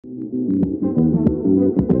Your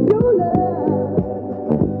love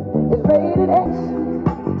is rated X.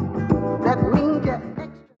 That means you're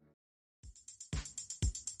extra.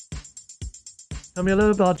 Tell me a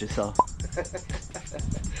little about yourself.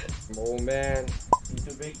 I'm old man,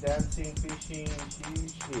 into big dancing, fishing,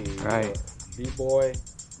 sheesh. Right. B-boy,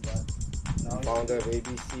 Now founder of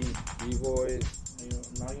ABC B-boys.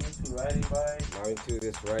 you're into riding bike. Now into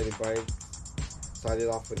this riding bike. Started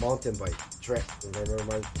off with mountain bike, Trek. Remember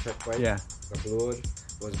my Trek bike? Yeah. The blue one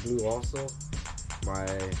was blue also. My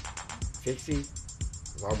Fixie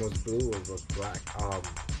was almost blue, was black.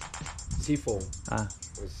 Seafoam. Ah.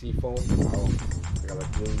 Was seafoam. Now I got a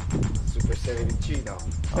blue Super73 now.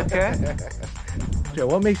 Okay. Okay,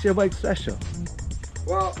 what makes your bike special?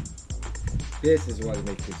 Well, this is what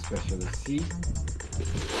makes it special. The seat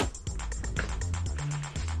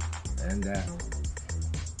and that.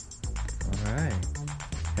 All right.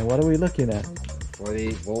 And what are we looking at?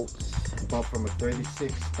 48 volts. Bump from a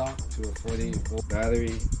 36 stock to a 48 volt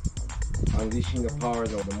battery, unleashing the power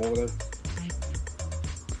of the motor.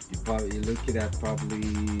 You're looking at probably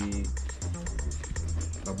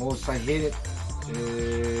the most I hit it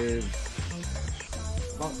is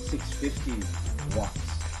about 650 watts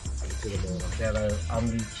into the motor that I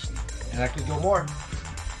unleashed, and I could go more.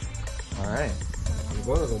 All right. I'm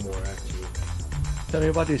gonna go more actually. Tell me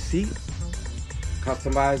about your seat.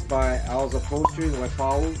 Customized by Al's Upholstery, like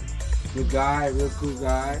Paul. Good guy, real cool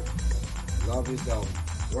guy. Love his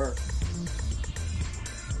work.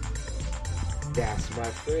 That's my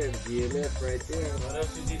friend, DNF right there. What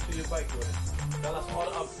else you did to your bike, bro? Tell us all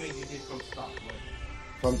the upgrades you did from stock, bro.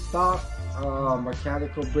 From stock,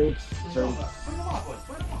 mechanical brakes.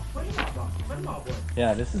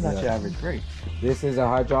 Yeah, this is not Yeah. your average brake. This is a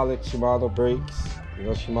hydraulic Shimano brakes. You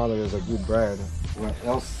know, Shimano is a good brand. What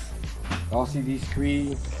else? LCD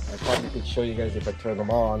screen. I probably could show you guys if I turn them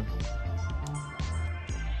on.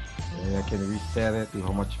 And I can reset it, see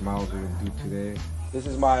how much miles we're gonna do today. This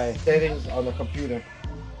is my settings on the computer,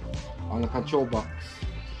 on the control box.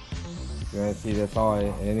 You guys see, that's all.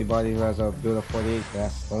 Anybody who has a build a 48,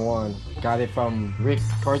 that's the one. Got it from Rick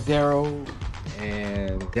Cordero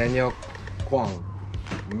and Daniel Kwong,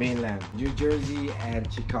 mainland, New Jersey and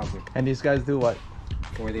Chicago. And these guys do what?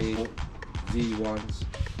 48 Z1s.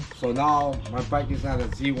 So now my bike is not a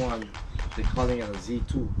Z1, they're calling it a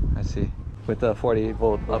Z2. I see. With the 48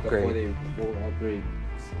 volt With the upgrade. 48 volt upgrade.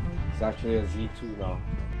 It's actually a Z2 now.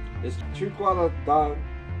 It's 3/4 done.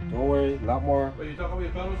 Don't worry, a lot more. But you talking about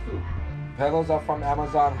your pedals too? Pedals are from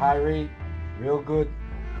Amazon, high rate, real good.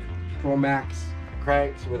 Pro Max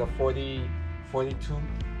cranks with a 42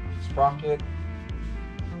 sprocket.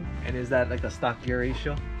 And is that like a stock gear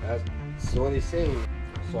ratio? That's what they say.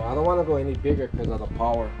 So I don't want to go any bigger because of the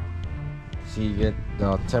power. See, you get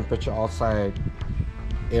the temperature outside,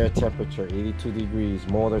 air temperature, 82 degrees,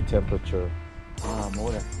 motor temperature. Ah,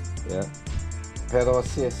 motor. Yeah. Pedal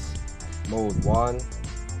assist, mode 1.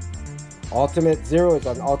 Ultimate 0 is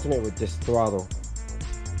an ultimate with this throttle.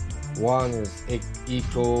 1 is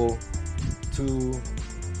eco, 2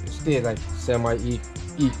 is still like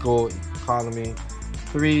semi-eco economy.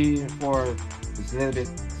 3 and 4 is a little bit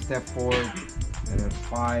step forward, and then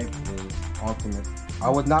 5 is ultimate. I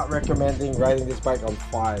would not recommending riding this bike on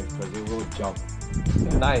 5 because it will jump.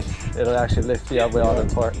 Nice. It'll actually lift you up with all the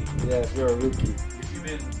torque. Yeah, if you're a rookie.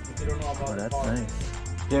 If you don't know about Oh, the that's power. nice.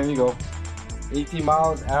 Here you go. 18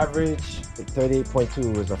 miles average.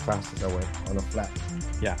 38.2 was the fastest I went on a flat.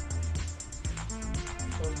 Yeah.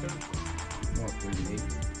 So it's good. No, 38.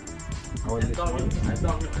 I went I this thought one.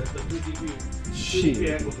 it's the 3 degree.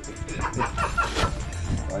 Shit.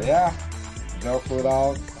 But yeah, Velcro it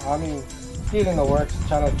out. I mean, still in the works,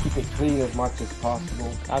 trying to keep it clean as much as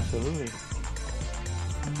possible. Absolutely.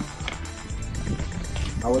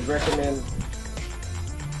 I would recommend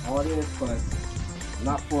all this, but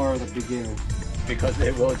not for the beginners. Because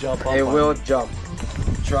it will jump up. It on will you, jump.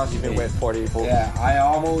 Trust even me. with 48 volts. Yeah, I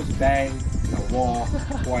almost banged the wall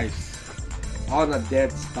twice on a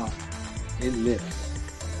dead stop. It lifts.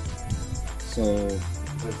 So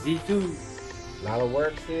the Z2, a lot of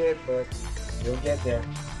work to it, but you'll get there.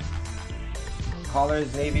 Color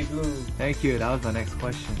is navy blue. Thank you. That was my next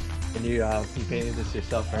question. And you painted this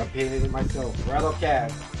yourself, I right? painted it myself. RoRo.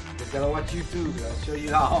 Just gotta watch YouTube. I'll show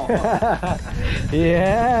you how.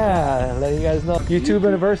 Yeah, let you guys know. YouTube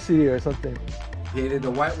University or something. Painted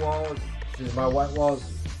the white walls. Since my white walls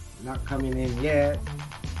not coming in yet.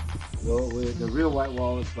 Well, with the real white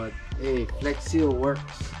walls, but hey, Flex Seal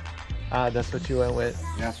works. Ah, that's what you went with.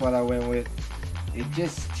 That's what I went with. It's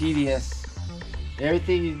just tedious.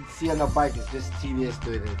 Everything you see on the bike is just tedious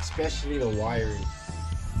to it, especially the wiring.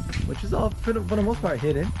 which is all for the most part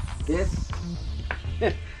hidden. This,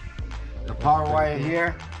 the power wire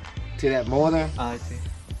here to that motor. I see.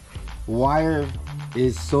 Wire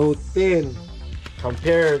is so thin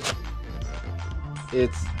compared,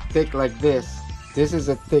 it's thick like this. This is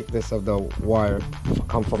the thickness of the wire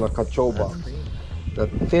come from the control box. The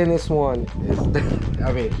thinnest one is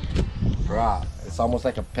I mean, bruh, it's almost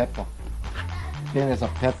like a pepper. Thin as a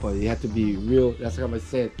pepper. You have to be real, that's what I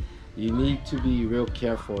said, you need to be real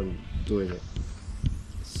careful in doing it.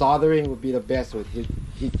 Soldering would be the best with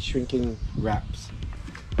heat shrinking wraps.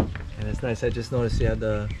 And it's nice, I just noticed you had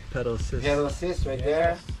the pedal assist, Pedal assist right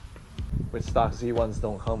there. which stock Z1s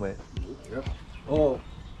don't come with. Yep. Oh,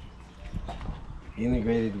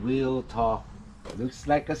 integrated WheelTok. Looks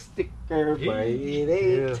like a sticker, but it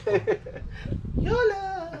ain't.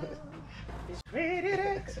 Yola, it's rated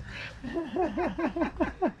X.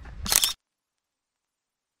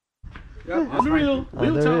 Yep, On the real.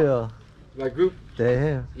 On the real. my group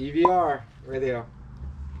Damn. EVR right there.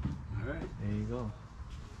 Alright. There you go.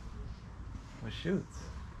 Well, shoots.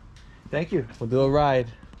 Thank you. We'll do a ride.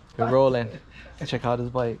 We're rolling. Check out this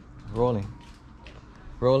bike. Rolling.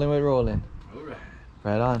 Rolling with rolling. Alright.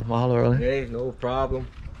 Right on. Mahalo, rolling. Hey, no problem.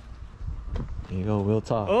 There you go.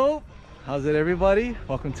 WheelTok. Oh, how's it, everybody?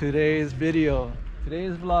 Welcome to today's video.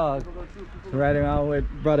 Today's vlog. We're riding around with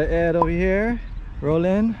brother Ed over here,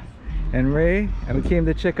 Roland, and Ray, and we came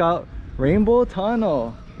to check out Rainbow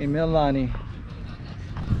Tunnel in Milani.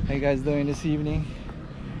 How you guys doing this evening?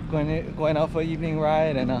 Going out for an evening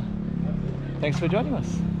ride, and thanks for joining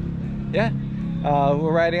us. Yeah,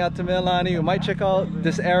 we're riding out to Milani. We might check out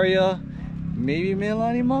this area, maybe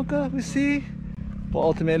Milani Mocha, we see. But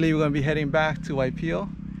ultimately, we're gonna be heading back to YPO.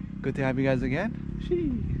 Good to have you guys again.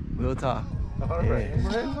 WheelTok. All right.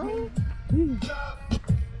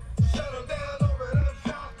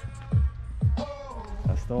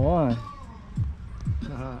 That's the one.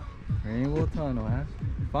 Rainbow Tunnel, huh?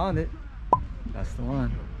 Found it. That's the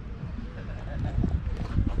one.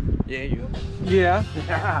 Yeah, you. Yeah.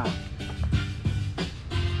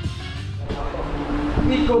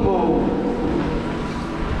 Nicomo.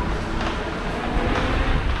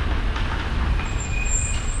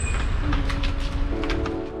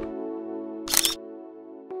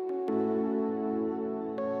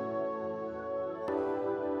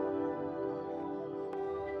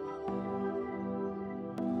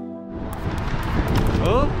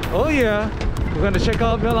 Oh yeah. We're gonna check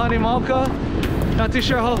out Milani Malka. Not too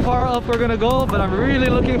sure how far up we're gonna go, but I'm really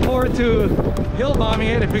looking forward to hill bombing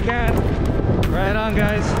it if we can. Right on,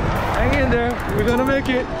 guys. Hang in there. We're gonna make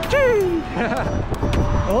it.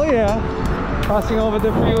 Oh yeah. Crossing over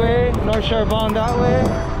the freeway. North Shore bound that way.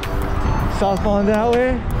 Southbound that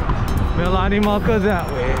way. Milani Malka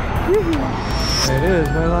that way. It is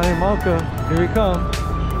Milani Malka. Here we come.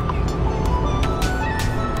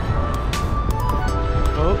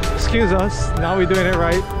 Oh, excuse us. Now we're doing it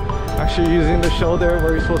right. Actually using the shoulder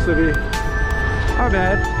where we're supposed to be. Our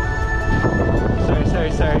bad.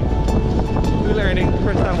 Sorry. We're learning.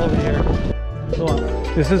 First time over here. So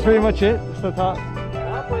this is pretty much it. It's the top.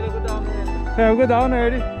 Yeah, we'll go down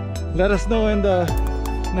already. Let us know in the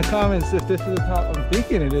comments if this is the top. I'm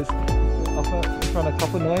thinking it is. Up in front of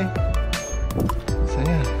Kapanoi. So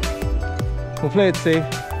yeah. We'll play it safe.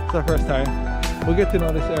 It's our first time. We'll get to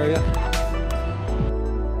know this area.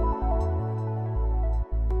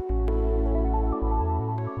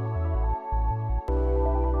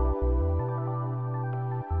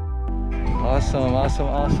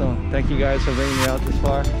 Awesome. Thank you guys for bringing me out this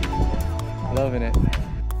far. Loving it.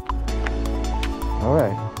 All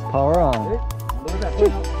right, power on.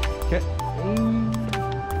 Okay.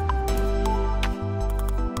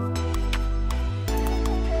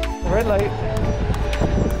 Red light.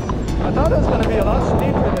 I thought it was going to be a lot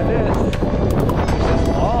steeper than this. It's just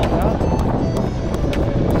long, huh?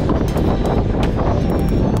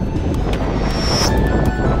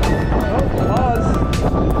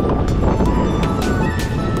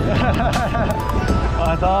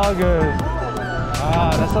 Oh, it's all good.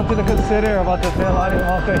 That's something to consider about the Milani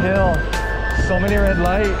Malka Hill. So many red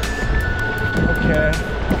lights. Okay.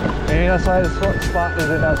 Maybe that's why this spot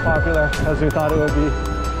isn't as popular as we thought it would be.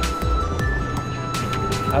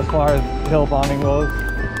 As far as hill bombing goes.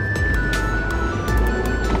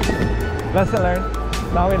 Lesson learned.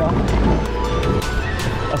 Now we know.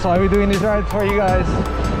 That's why we're doing these rides for you guys.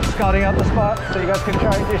 Scouting out the spot so you guys can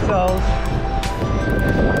try it yourselves.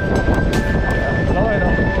 No, I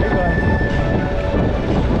know. Keep going.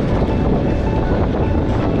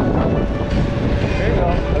 There you go.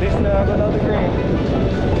 At least I have another green.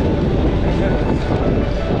 Thank goodness.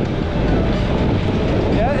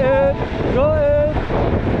 Yeah, Ed. Go, Ed.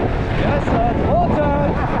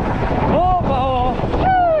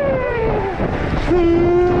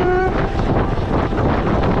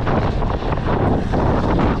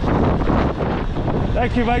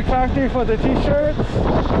 Thank you, Bike Factory, for the t-shirts.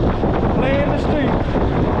 Play in the street.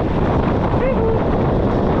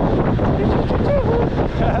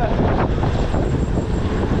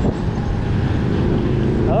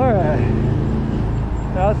 Alright.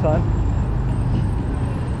 That was fun.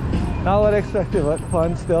 Not what I expected, but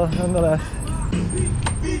fun still, nonetheless.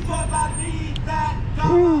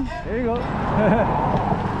 There you go.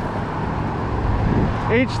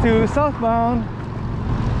 H2 southbound.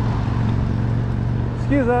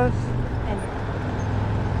 Excuse us.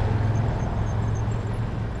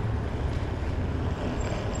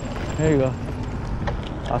 There you go.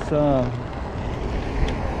 Awesome.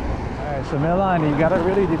 Alright, so Milan, you gotta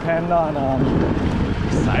really depend on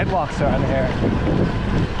sidewalks around here.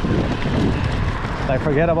 Like,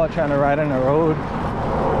 forget about trying to ride on the road.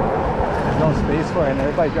 There's no space for it and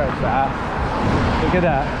everybody drives fast. Look at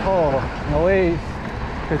that. Oh, no ways.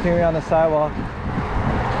 Continue on the sidewalk.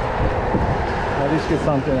 At least get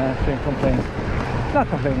something. I shouldn't complain. Not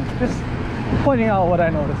complaining, just pointing out what I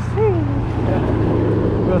noticed. Yeah.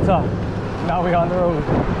 We'll talk. Now we're on the road.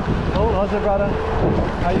 Oh, how's it, brother?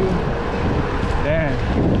 How you? Damn.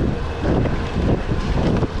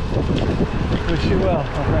 Wish you well,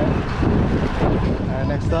 my friend. Alright,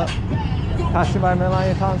 next up, passing by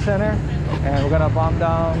Milan Town Center, and we're gonna bomb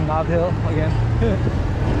down Knob Hill again.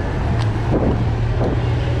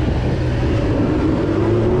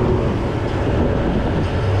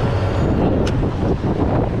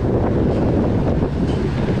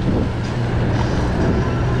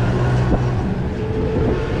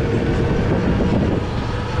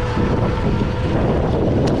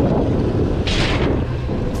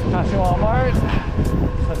 Passing Walmart,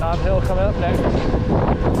 so Knob Hill coming up next. Here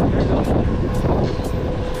we go.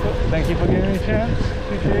 Thank you for giving me a chance.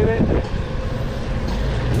 Appreciate it.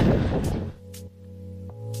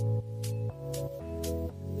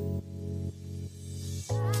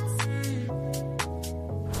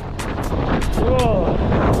 Whoa.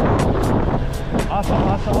 Awesome,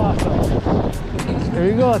 awesome, awesome. Here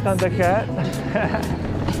we go, Thundercat.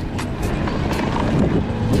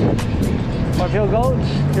 Hill Gulch,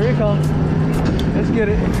 here we come. Let's get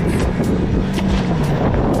it.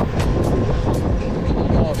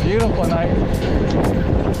 Oh, beautiful night.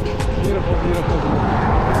 Beautiful, beautiful.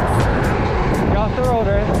 Get off the road,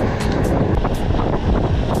 right?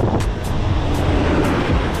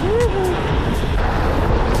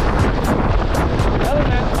 Hello,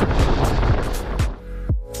 man.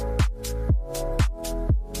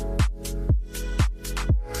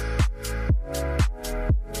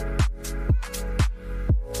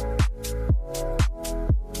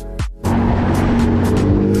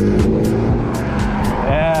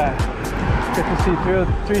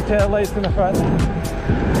 Three tail lights in the front.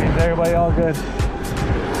 Means everybody all good. I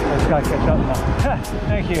just gotta catch up now.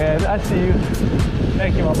 Thank you, Ed. I see you.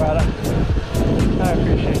 Thank you, my brother. I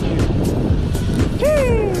appreciate you.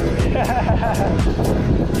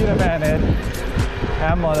 You the man, Ed.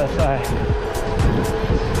 I'm on that side.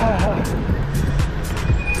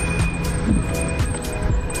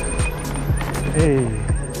 Hey.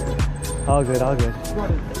 All good, all good.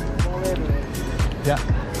 Yeah.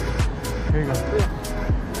 Here you go.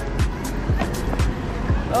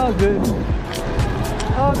 All good.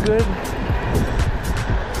 All good.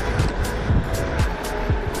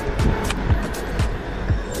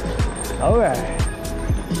 Alright.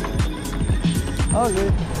 All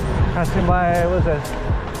good. Passing by, what's this?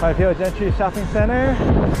 Five-Hill Gentry Shopping Center.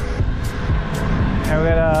 And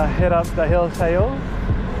we're gonna hit up the Hill Sayo.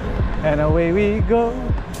 And away we go.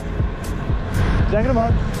 Jack in the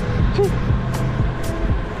box. Choo.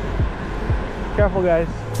 Careful, guys.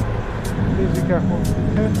 Please be careful.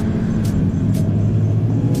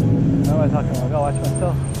 What am I talking about? I gotta watch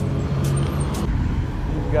myself.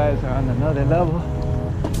 These guys are on another level.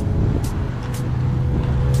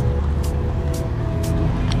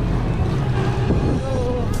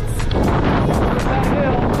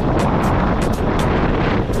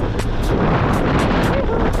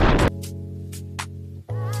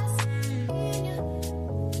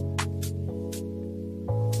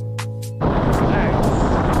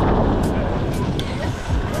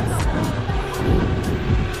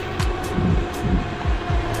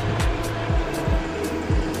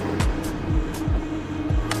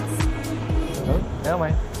 Never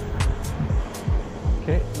mind.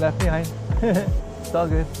 Okay, left behind. It's all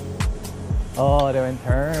good. Oh, they're in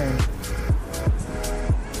turn.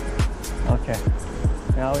 Okay.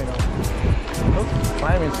 Now we know. Oops,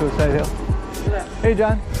 Miami's Suicide Hill. Hey,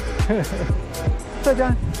 John. What's up,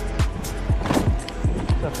 John?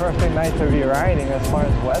 It's the perfect night to be riding as far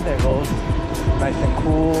as weather goes. Nice and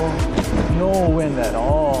cool. No wind at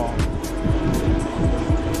all.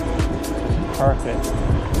 Perfect.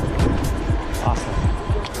 Awesome.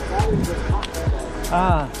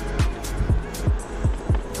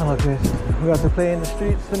 Oh, good. We got to play in the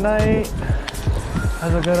streets tonight.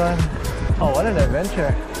 That's a good one. Oh, what an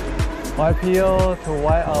adventure. YPO to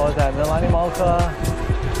White. I was at Milani Malta,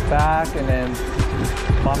 back, and then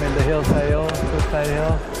bombing the hillside hill, Hillside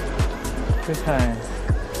Hill. Good time.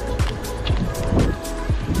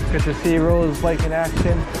 Good to see Rose bike in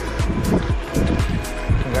action.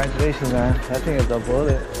 Congratulations, man. That thing is a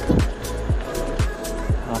bullet.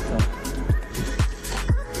 Awesome.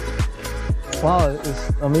 Wow, it's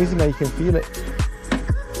amazing that you can feel it.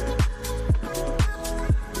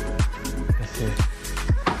 Let's see.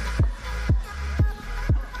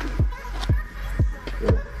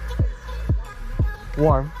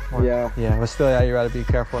 Warm. Yeah. Yeah, but still, yeah, you gotta be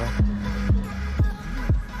careful.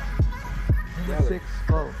 6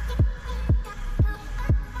 float.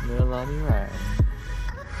 Milani ride.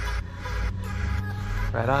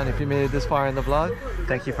 Right on. If you made it this far in the vlog,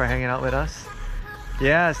 thank you for hanging out with us.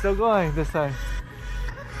 Yeah, still going this time.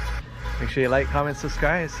 Make sure you like, comment,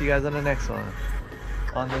 subscribe. See you guys on the next one.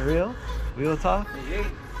 On the real, Wheel Talk.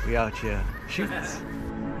 We out here. Shoots.